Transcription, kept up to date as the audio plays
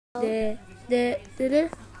Okay,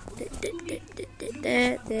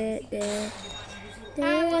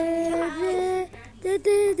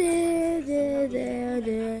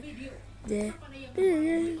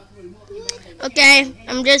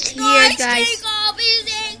 I'm just here, guys.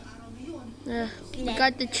 We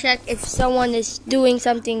got to check if someone is doing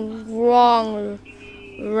something wrong or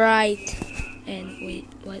right. And wait,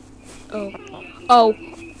 what?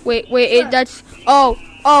 Wait, that's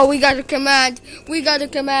we got a command.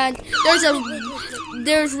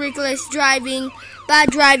 There's reckless driving,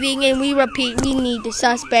 bad driving, and we repeat, we need the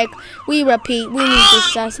suspect. We repeat, we need the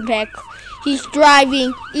suspect. He's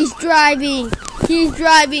driving. Did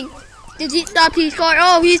he stop his car?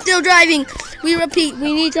 Oh, he's still driving. We repeat,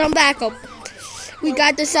 we need some backup. We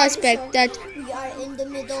got the suspect. That we are in the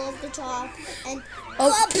middle of the job, and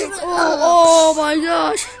oh my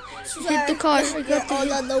gosh! Hit the car. We're all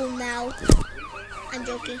alone now. I'm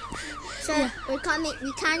joking. Sir, yeah. We're coming.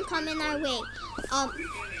 We can't come in our way.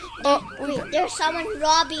 Wait, there's someone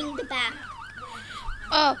robbing the bank.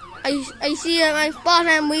 I see him. I spot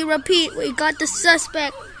him. We repeat. We got the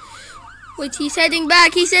suspect. Wait, he's heading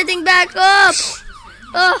back. Up.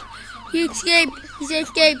 He escaped.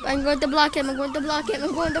 I'm going to block him.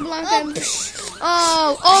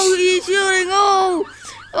 Oh, he's shooting.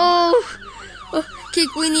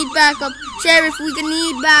 Kick, we need backup. Sheriff, we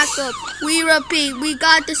need backup. We repeat, we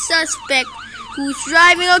got the suspect who's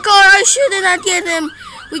driving a car. I should not get him.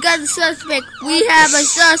 We got the suspect. We have a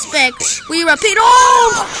suspect. We repeat.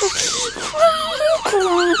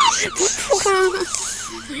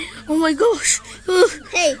 Oh my gosh.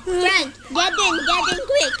 Hey, friend, get in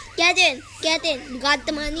quick. Get in. You got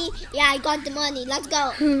the money? Yeah, I got the money. Let's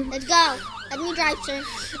go. Let me drive, sir.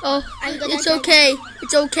 Oh, it's okay.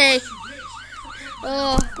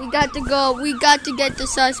 Oh, we got to go. We got to get the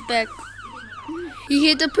suspect. He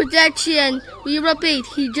hit the protection. We repeat,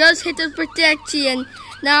 he just hit the protection.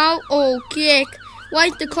 Now, kick. Why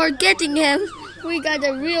is the car getting him? We got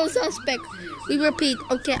a real suspect. We repeat,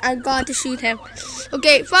 okay, I got to shoot him.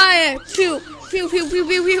 Okay, fire. Pew.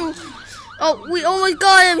 Oh, we almost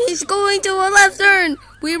got him. He's going to a left turn.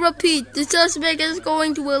 We repeat, the suspect is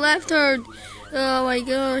going to a left turn. Oh my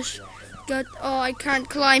gosh. I can't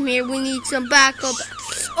climb here. We need some backup.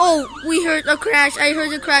 Oh, we heard a crash. I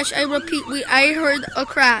heard a crash. I repeat, I heard a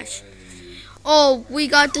crash. Oh, we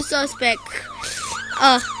got the suspect.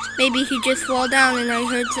 Maybe he just fall down and I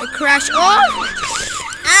heard a crash. Oh!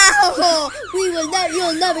 Ow!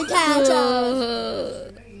 You'll never catch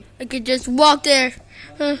us. I could just walk there.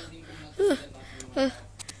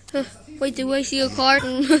 Wait, do I see a car?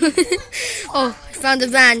 Oh, I found a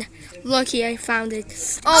van. Lucky I found it.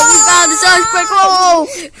 Oh, we found the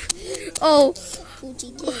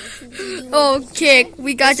suspect. Kick.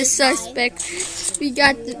 We got the suspect. We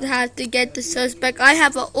have to get the suspect. I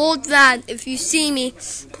have an old van. If you see me,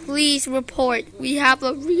 please report. We have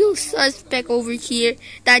a real suspect over here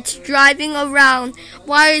that's driving around.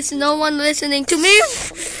 Why is no one listening to me?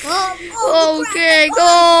 Okay,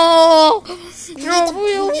 go.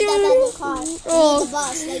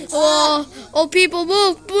 People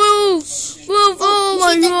move. Oh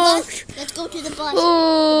my gosh. Let's go to the bus.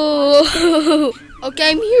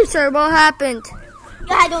 Okay, I'm here, sir. What happened?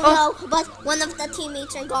 I don't know, but one of the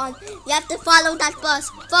teammates are gone. You have to follow that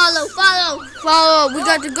bus. Follow. We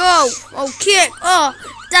got to go. Kick.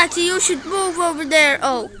 Taxi, you should move over there.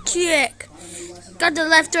 Kick. Got the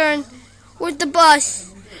left turn. Where's the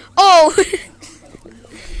bus?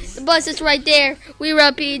 The bus is right there. We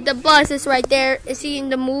repeat, the bus is right there. Is he in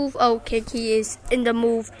the move? Kick, he is in the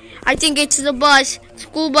move. I think it's the bus.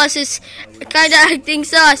 School bus is kind of acting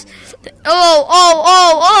sus. We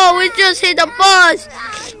just hit the bus.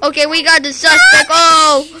 Okay, we got the suspect.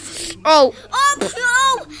 No,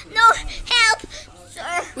 help,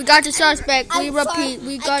 sir. We got the suspect. We repeat,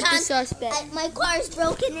 we got the suspect. My car is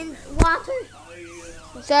broken in water.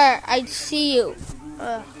 Sir, I see you.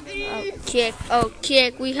 Kick.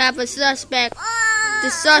 We have a suspect. The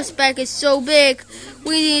suspect is so big.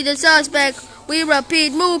 We need a suspect. We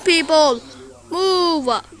repeat, move, people. Move.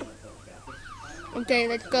 Okay,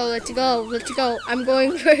 let's go. I'm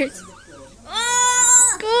going first.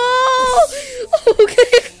 Go.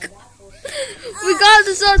 Okay. We got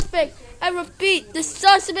the suspect. I repeat, the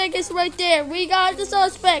suspect is right there. We got the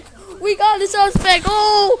suspect. We hit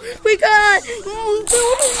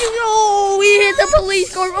the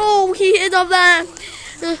police car. He hit the van.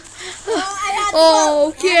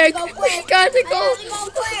 Kick. We got to go.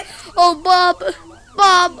 Bob.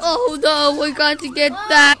 Oh no, we got to get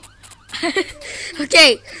back.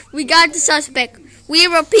 Okay, we got the suspect. We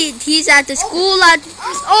repeat, he's at the school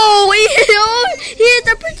oh, he's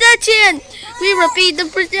the protection. We repeat, the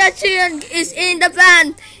protection is in the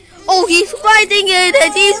van. Oh, he's fighting it,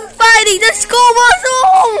 and he's fighting the school bus.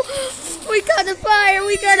 Oh, we got a fire,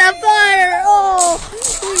 we got a fire. Oh,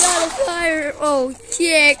 we got a fire. Oh,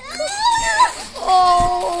 kick.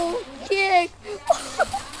 Oh, kick.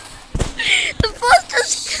 The bus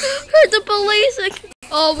just heard the police.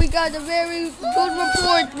 Oh, we got a very good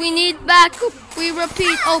report. We need backup. We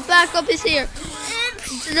repeat. Oh, backup is here.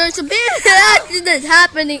 There's a big accident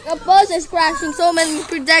happening. A bus is crashing. So many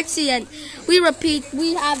pedestrians. We repeat.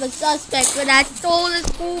 We have a suspect that stole the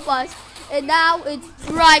school bus, and now it's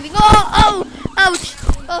driving. Oh, ouch.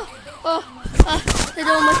 It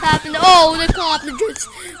almost happened. Oh, the cop.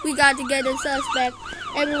 We got to get a suspect.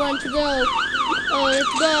 Everyone to go. Oh,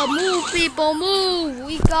 let's go. Move, people, move.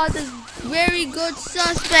 We got a very good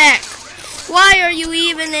suspect. Why are you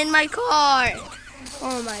even in my car?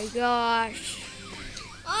 Oh my gosh.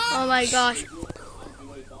 Oh my gosh.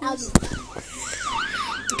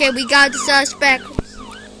 Okay, we got the suspect.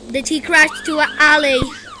 Did he crash to an alley?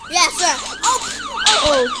 Yes, sir.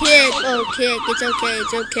 Oh, kick. It's okay.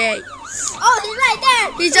 It's okay. Oh, he's right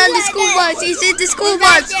there. He's on the school bus. He's in the school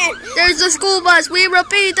bus. There's the school bus. We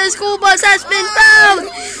repeat, the school bus has been found.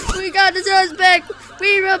 We got the suspect.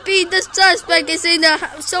 We repeat, the suspect is in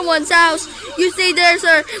someone's house. You stay there,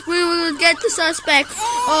 sir. We will get the suspect.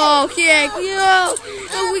 Oh, kick. Yo.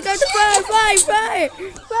 Oh, we got the fire.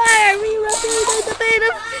 We repeat, the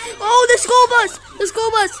beta. Oh, the school bus. The school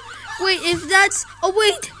bus. Wait, if that's... Oh,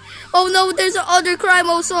 wait. Oh, no, there's another crime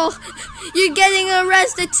also. You're getting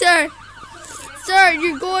arrested, sir. Sir,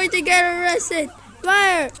 you're going to get arrested.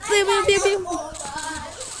 Fire. Pew, pew, pew, pew.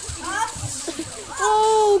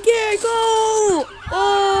 Oh, kick. Oh,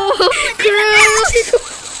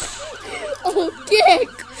 oh, kick.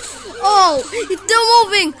 Oh,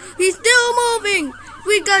 he's still moving.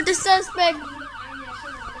 We got the suspect.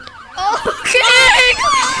 Oh, kick.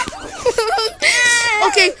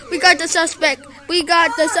 Okay, we got the suspect. We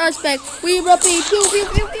repeat. Pew, pew,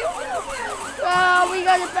 pew, pew. Oh, we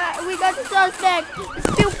got it back. We got the suspect.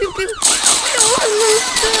 Pew, pew, pew.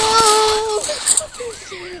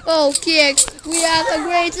 Oh, kick. We have a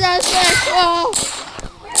great suspect. Oh.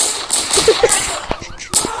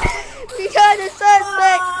 We got a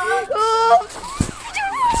suspect.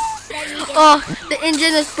 Oh, the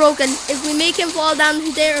engine is broken. If we make him fall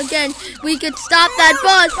down there again, we could stop that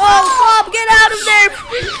bus. Oh, Bob, get out of there.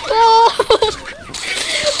 Oh,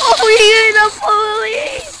 we need the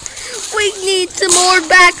police. We need some more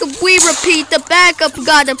backup. We repeat, the backup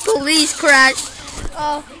got a police crash.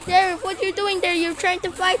 Sheriff, what you doing there? You're trying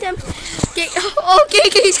to fight him? Okay,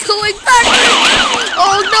 he's going back.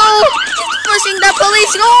 Oh no, he's pushing the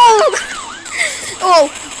police. Oh,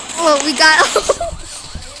 we got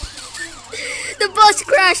the bus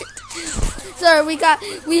crashed. Sir, we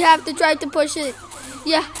have to try to push it.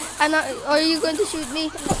 Yeah, are you going to shoot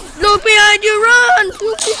me? Look behind you, run!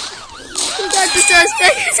 We got the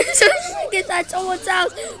suspect. The suspect is at someone's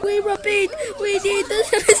house. We repeat, we need the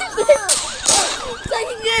suspect.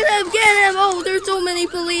 Get him! Oh, there's so many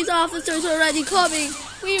police officers already coming.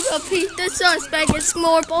 We repeat, the suspect is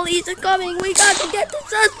more police are coming. We got to get the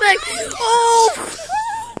suspect.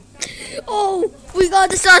 Oh, we got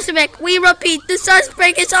the suspect. We repeat, the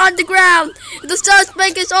suspect is on the ground. The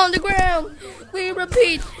suspect is on the ground. We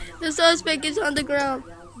repeat, the suspect is on the ground.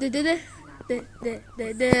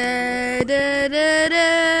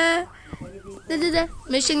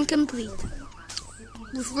 Mission complete.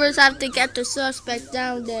 We first have to get the suspect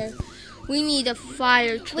down there. We need a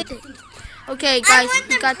fire truck. Okay, guys,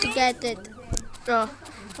 we got to get it.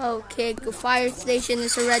 Okay, the fire station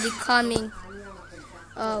is already coming.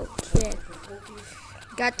 Okay.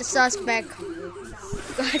 Got the suspect.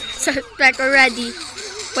 Got the suspect already.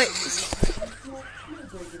 Wait.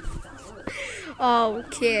 Oh,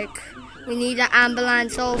 kick. We need an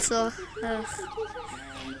ambulance also. Oh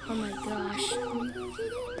my gosh. Oh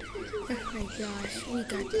my gosh. We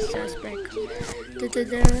got the suspect.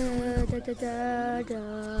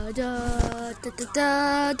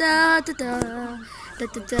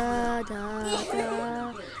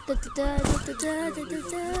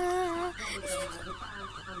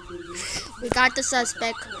 We got the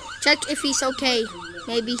suspect. Check if he's okay.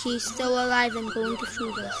 Maybe he's still alive and going to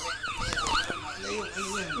shoot us.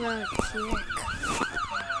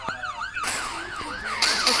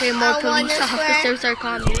 Okay, more police officers are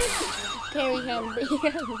coming. Carry him.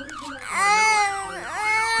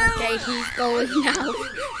 Okay, he's going now.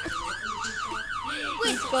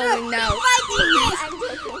 He's going now.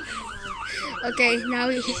 Okay, now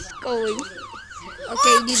he's going.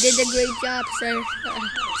 Okay, you did a great job, sir.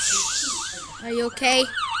 Are you okay? No,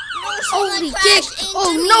 Holy someone shit! crashed into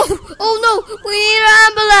Oh me. no! Oh no! We need an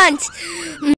ambulance!